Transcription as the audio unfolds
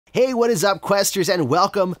Hey, what is up, Questers, and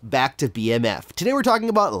welcome back to BMF. Today we're talking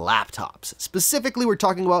about laptops. Specifically, we're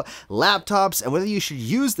talking about laptops and whether you should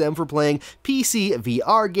use them for playing PC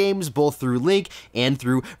VR games, both through Link and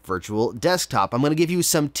through Virtual Desktop. I'm going to give you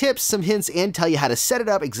some tips, some hints, and tell you how to set it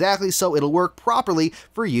up exactly so it'll work properly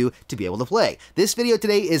for you to be able to play. This video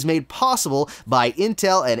today is made possible by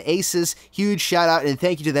Intel and Asus. Huge shout out and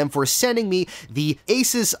thank you to them for sending me the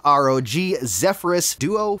Asus ROG Zephyrus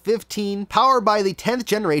Duo 15, powered by the 10th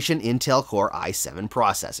generation Intel Core i7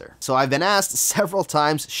 processor. So I've been asked several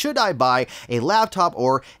times, should I buy a laptop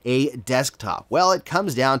or a desktop? Well, it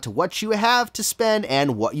comes down to what you have to spend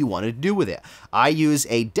and what you want to do with it. I use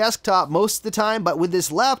a desktop most of the time, but with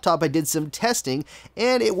this laptop I did some testing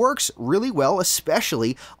and it works really well,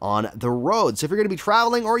 especially on the road. So if you're going to be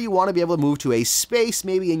traveling or you want to be able to move to a space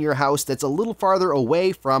maybe in your house that's a little farther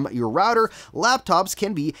away from your router, laptops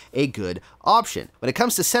can be a good option. When it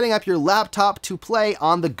comes to setting up your laptop to play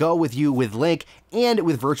on the go with you with Link and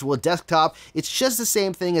with Virtual Desktop, it's just the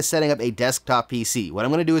same thing as setting up a desktop PC. What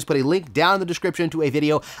I'm going to do is put a link down in the description to a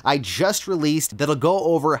video I just released that'll go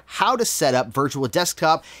over how to set up Virtual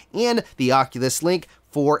Desktop and the Oculus Link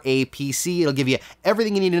for a PC. It'll give you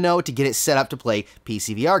everything you need to know to get it set up to play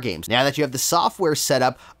PC VR games. Now that you have the software set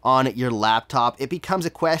up on your laptop, it becomes a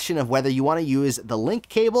question of whether you want to use the Link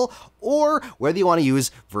cable or whether you want to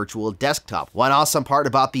use Virtual Desktop. One awesome part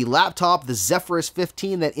about the laptop, the Zephyrus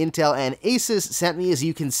 15 that Intel and Asus sent me, is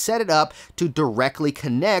you can set it up to directly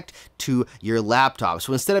connect to your laptop.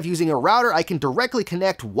 So instead of using a router, I can directly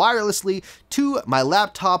connect wirelessly to my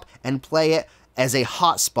laptop and play it as a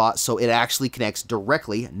hotspot, so it actually connects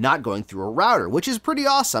directly, not going through a router, which is pretty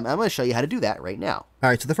awesome. I'm going to show you how to do that right now. All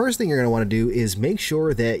right, so the first thing you're going to want to do is make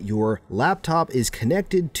sure that your laptop is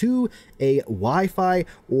connected to a Wi-Fi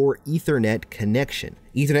or Ethernet connection.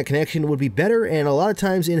 Ethernet connection would be better, and a lot of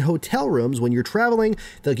times in hotel rooms when you're traveling,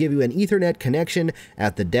 they'll give you an Ethernet connection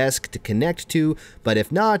at the desk to connect to, but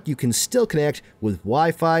if not, you can still connect with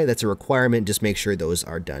Wi-Fi. That's a requirement. Just make sure those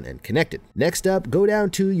are done and connected. Next up, go down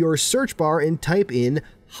to your search bar and type in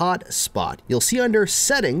hotspot. You'll see under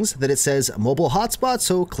settings that it says mobile hotspot,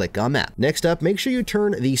 so click on that. Next up, make sure you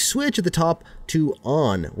turn the switch at the top to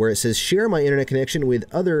on, where it says share my internet connection with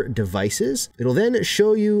other devices. It'll then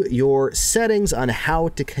show you your settings on how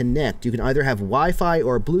to connect. You can either have Wi-Fi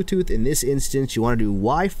or Bluetooth. In this instance, you want to do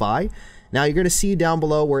Wi-Fi. Now you're going to see down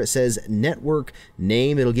below where it says network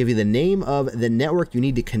name. It'll give you the name of the network you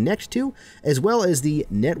need to connect to, as well as the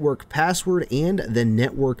network password and the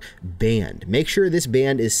network band. Make sure this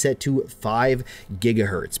band is set to 5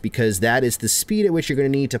 gigahertz because that is the speed at which you're going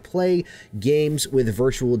to need to play games with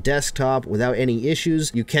Virtual Desktop without any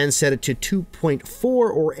issues. You can set it to 2.4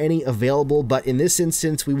 or any available, but in this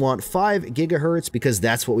instance we want 5 gigahertz because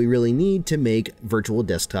that's what we really need to make Virtual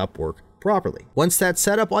Desktop work properly. Once that's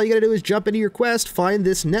set up, all you gotta do is jump into your Quest, find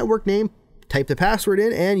this network name, type the password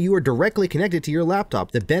in, and you are directly connected to your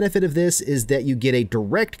laptop. The benefit of this is that you get a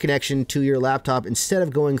direct connection to your laptop instead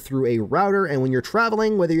of going through a router, and when you're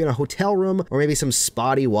traveling, whether you're in a hotel room or maybe some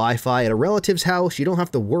spotty Wi-Fi at a relative's house, you don't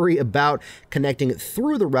have to worry about connecting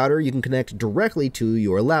through the router. You can connect directly to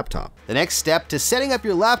your laptop. The next step to setting up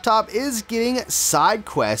your laptop is getting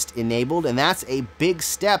SideQuest enabled, and that's a big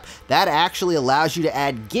step. That actually allows you to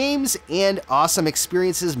add games and awesome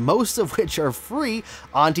experiences, most of which are free,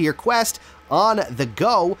 onto your Quest on the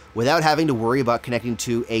go without having to worry about connecting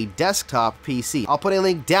to a desktop PC. I'll put a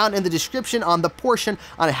link down in the description on the portion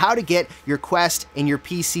on how to get your Quest and your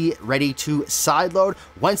PC ready to sideload.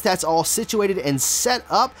 Once that's all situated and set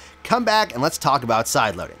up, come back and let's talk about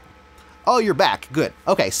sideloading. Oh, you're back. Good.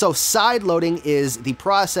 Okay, so sideloading is the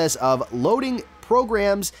process of loading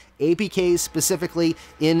programs, APKs specifically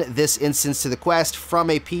in this instance to the Quest, from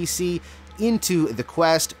a PC into the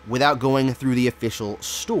Quest without going through the official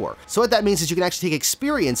store. So what that means is you can actually take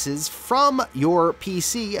experiences from your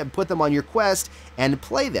PC and put them on your Quest and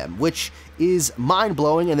play them, which is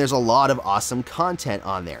mind-blowing, and there's a lot of awesome content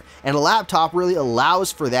on there. And a laptop really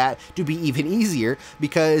allows for that to be even easier,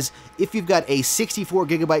 because if you've got a 64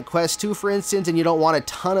 gigabyte Quest 2, for instance, and you don't want a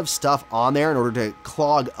ton of stuff on there in order to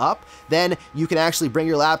clog up, then you can actually bring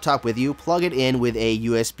your laptop with you, plug it in with a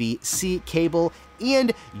USB-C cable,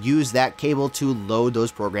 and use that cable to load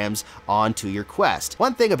those programs onto your Quest.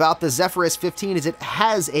 One thing about the Zephyrus 15 is it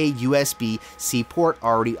has a USB-C port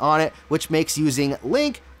already on it, which makes using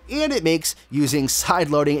Link and it makes using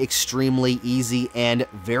sideloading extremely easy and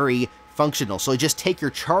very functional. So just take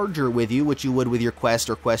your charger with you, which you would with your Quest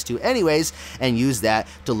or Quest 2 anyways, and use that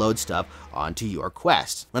to load stuff onto your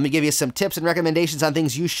Quest. Let me give you some tips and recommendations on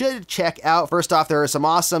things you should check out. First off, there are some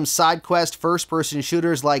awesome side quest first-person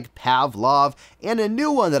shooters like Pavlov, and a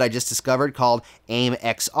new one that I just discovered called Aim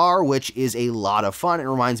XR, which is a lot of fun. It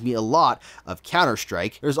reminds me a lot of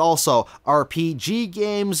Counter-Strike. There's also RPG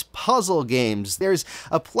games, puzzle games. There's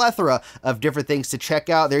a plethora of different things to check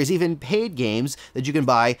out. There's even paid games that you can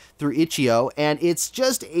buy through itch.io, and it's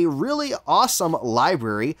just a really awesome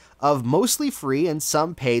library of mostly free and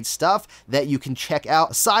some paid stuff that you can check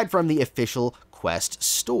out aside from the official Quest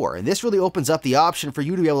store. And this really opens up the option for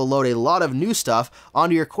you to be able to load a lot of new stuff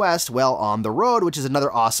onto your Quest while on the road, which is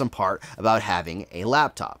another awesome part about having a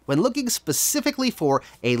laptop. When looking specifically for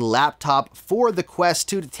a laptop for the Quest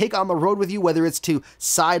 2 to take on the road with you, whether it's to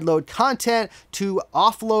sideload content, to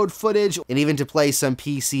offload footage, and even to play some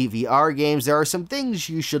PC VR games, there are some things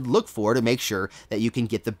you should look for to make sure that you can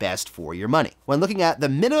get the best for your money. When looking at the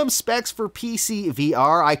minimum specs for PC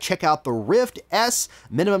VR, I check out the Rift S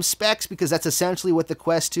minimum specs because that's essentially what the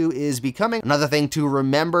Quest 2 is becoming. Another thing to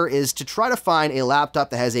remember is to try to find a laptop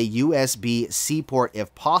that has a USB-C port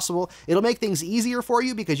if possible. It'll make things easier for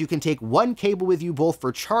you because you can take one cable with you both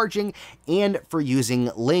for charging and for using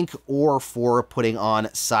Link or for putting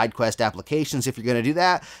on side quest applications if you're going to do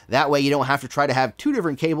that. That way you don't have to try to have two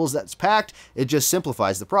different cables that's packed. It just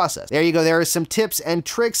simplifies the process. There you go. There are some tips and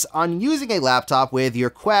tricks on using a laptop with your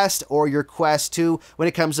Quest or your Quest 2 when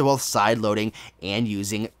it comes to both sideloading and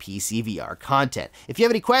using PC VR content. If you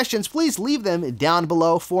have any questions, please leave them down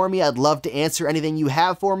below for me. I'd love to answer anything you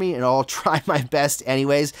have for me, and I'll try my best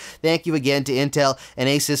anyways. Thank you again to Intel and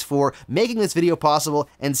Asus for making this video possible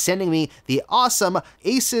and sending me the awesome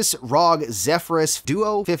Asus ROG Zephyrus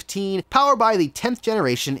Duo 15 powered by the 10th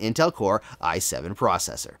generation Intel Core i7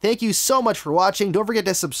 processor. Thank you so much for watching. Don't forget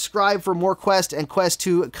to subscribe for more Quest and Quest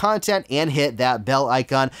 2 content and hit that bell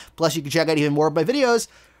icon. Plus, you can check out even more of my videos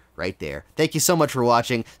right there. Thank you so much for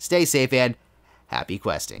watching. Stay safe and happy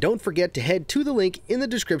questing. Don't forget to head to the link in the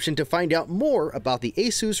description to find out more about the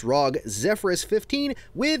Asus ROG Zephyrus 15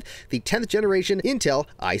 with the 10th generation Intel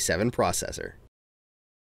i7 processor.